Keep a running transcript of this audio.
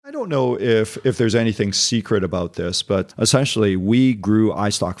don't know if there's anything secret about this, but essentially we grew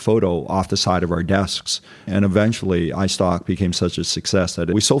iStock Photo off the side of our desks. And eventually iStock became such a success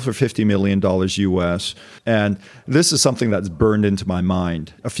that we sold for $50 million US. And this is something that's burned into my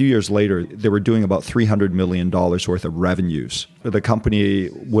mind. A few years later, they were doing about $300 million worth of revenues. The company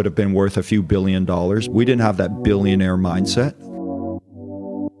would have been worth a few $billion. We didn't have that billionaire mindset.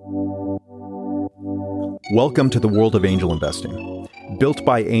 Welcome to the world of angel investing. Built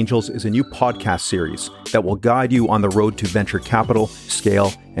by Angels is a new podcast series that will guide you on the road to venture capital,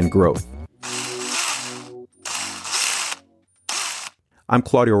 scale, and growth. I'm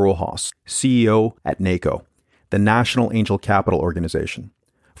Claudio Rojas, CEO at NACO, the National Angel Capital Organization.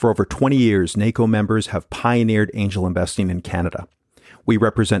 For over 20 years, NACO members have pioneered angel investing in Canada. We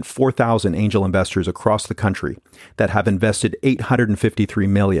represent 4,000 angel investors across the country that have invested $853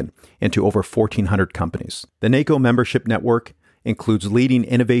 million into over 1,400 companies. The NACO membership network includes leading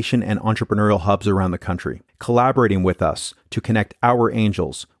innovation and entrepreneurial hubs around the country, collaborating with us to connect our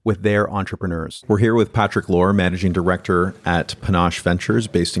angels with their entrepreneurs. We're here with Patrick Lohr, Managing Director at Panache Ventures,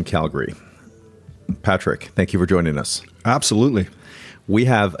 based in Calgary. Patrick, thank you for joining us. Absolutely. We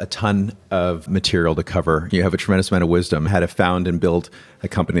have a ton of material to cover. You have a tremendous amount of wisdom, how to found and build a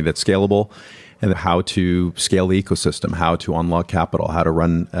company that's scalable, and how to scale the ecosystem, how to unlock capital, how to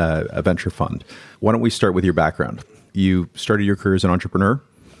run a venture fund. Why don't we start with your background? You started your career as an entrepreneur.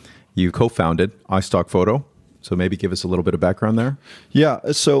 You co-founded iStock Photo. So maybe give us a little bit of background there.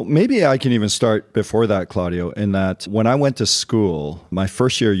 Yeah, so maybe I can even start before that, Claudio, in that when I went to school, my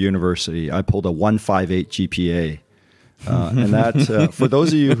first year of university, I pulled a 1.58 GPA. And that, for those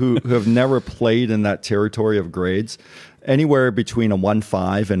of you who have never played in that territory of grades, anywhere between a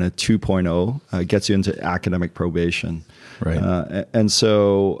 1.5 and a 2.0 gets you into academic probation. Right. And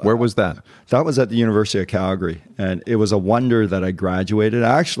so... Where was that? That was at the University of Calgary. And it was a wonder that I graduated.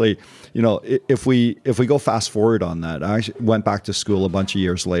 Actually, you know, if we go fast forward on that, I actually went back to school a bunch of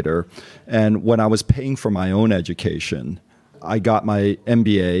years later. And when I was paying for my own education, I got my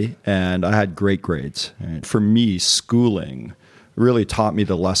MBA and I had great grades. And for me, schooling really taught me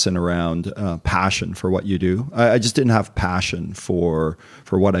the lesson around passion for what you do. I just didn't have passion for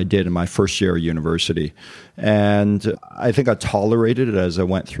what I did in my first year of university. And I think I tolerated it as I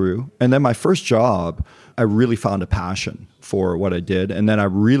went through. And then my first job, I really found a passion for what I did. And then I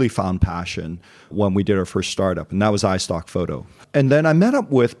really found passion when we did our first startup, and that was iStock Photo. And then I met up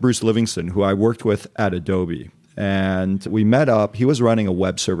with Bruce Livingston, who I worked with at Adobe. And we met up. He was running a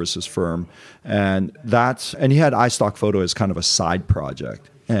web services firm, and he had iStock Photo as kind of a side project.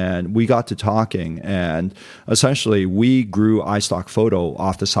 And we got to talking, and essentially we grew iStock Photo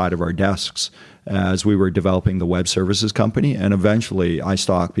off the side of our desks as we were developing the web services company. And eventually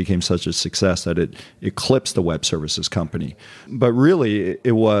iStock became such a success that it eclipsed the web services company. But really,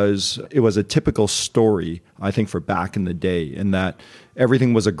 it was a typical story, I think, for back in the day, in that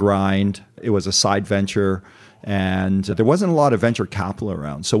everything was a grind. It was a side venture. And there wasn't a lot of venture capital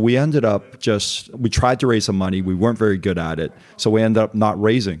around. So we ended up we tried to raise some money. We weren't very good at it. So we ended up not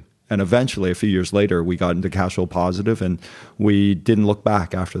raising. And eventually, a few years later, we got into cash flow positive, and we didn't look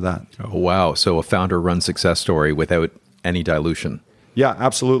back after that. Oh, wow. So a founder-run success story without any dilution. Yeah,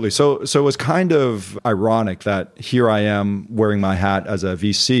 absolutely. So it was kind of ironic that here I am wearing my hat as a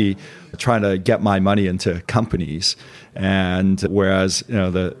VC, trying to get my money into companies. And whereas, you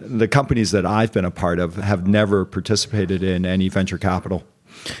know, the companies that I've been a part of have never participated in any venture capital.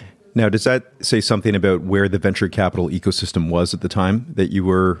 Now, does that say something about where the venture capital ecosystem was at the time that you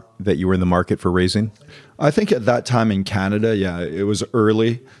were in the market for raising? I think at that time in Canada, yeah, it was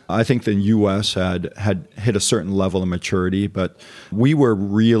early. I think the US had hit a certain level of maturity, but we were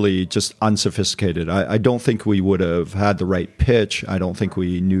really just unsophisticated. I don't think we would have had the right pitch. I don't think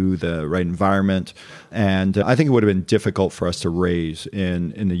we knew the right environment. And I think it would have been difficult for us to raise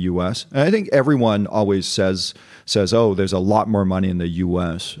in the US. And I think everyone always says, oh, there's a lot more money in the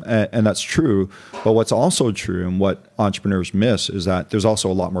US. And that's true. But what's also true, and what entrepreneurs miss, is that there's also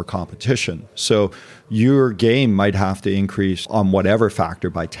a lot more competition. So your game might have to increase on whatever factor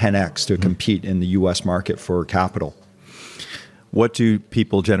by 10x to compete in the US market for capital. What do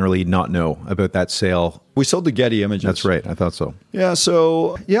people generally not know about that sale? We sold to Getty Images. That's right. I thought so. Yeah.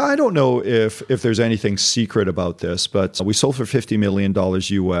 So, I don't know if there's anything secret about this, but we sold for $50 million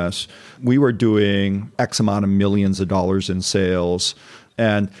US. We were doing X amount of millions of dollars in sales.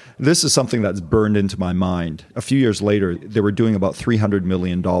 And this is something that's burned into my mind. A few years later, they were doing about $300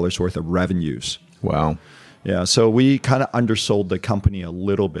 million worth of revenues. Wow. Yeah, so we kind of undersold the company a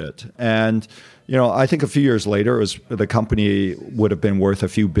little bit. And, I think a few years later, the company would have been worth a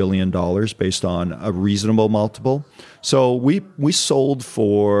few $1 billion based on a reasonable multiple. So we sold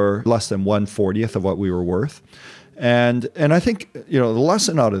for less than 1/40th of what we were worth. And I think, the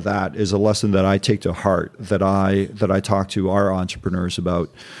lesson out of that is a lesson that I take to heart, that I talk to our entrepreneurs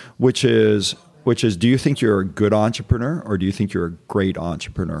about, which is, do you think you're a good entrepreneur or do you think you're a great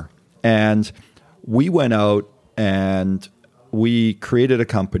entrepreneur? And we went out and we created a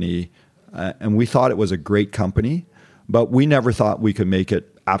company and we thought it was a great company, but we never thought we could make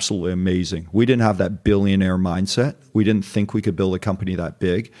it absolutely amazing. We didn't have that billionaire mindset. We didn't think we could build a company that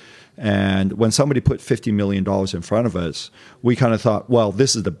big. And when somebody put $50 million in front of us, we kind of thought, well,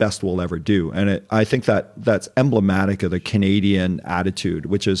 this is the best we'll ever do. And I think that's emblematic of the Canadian attitude,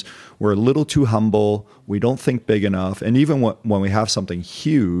 which is we're a little too humble. We don't think big enough. And even when we have something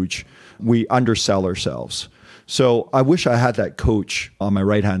huge, we undersell ourselves. So I wish I had that coach on my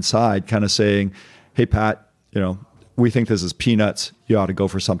right-hand side kind of saying, hey, Pat, we think this is peanuts. You ought to go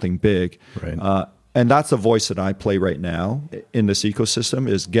for something big. Right. And that's the voice that I play right now in this ecosystem,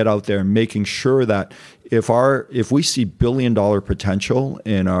 is get out there and making sure that if we see $1 billion potential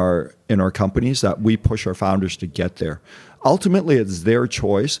in our companies, that we push our founders to get there. Ultimately, it's their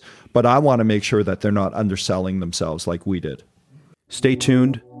choice, but I want to make sure that they're not underselling themselves like we did. Stay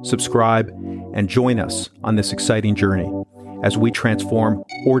tuned, subscribe, and join us on this exciting journey as we transform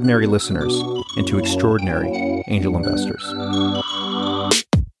ordinary listeners into extraordinary angel investors.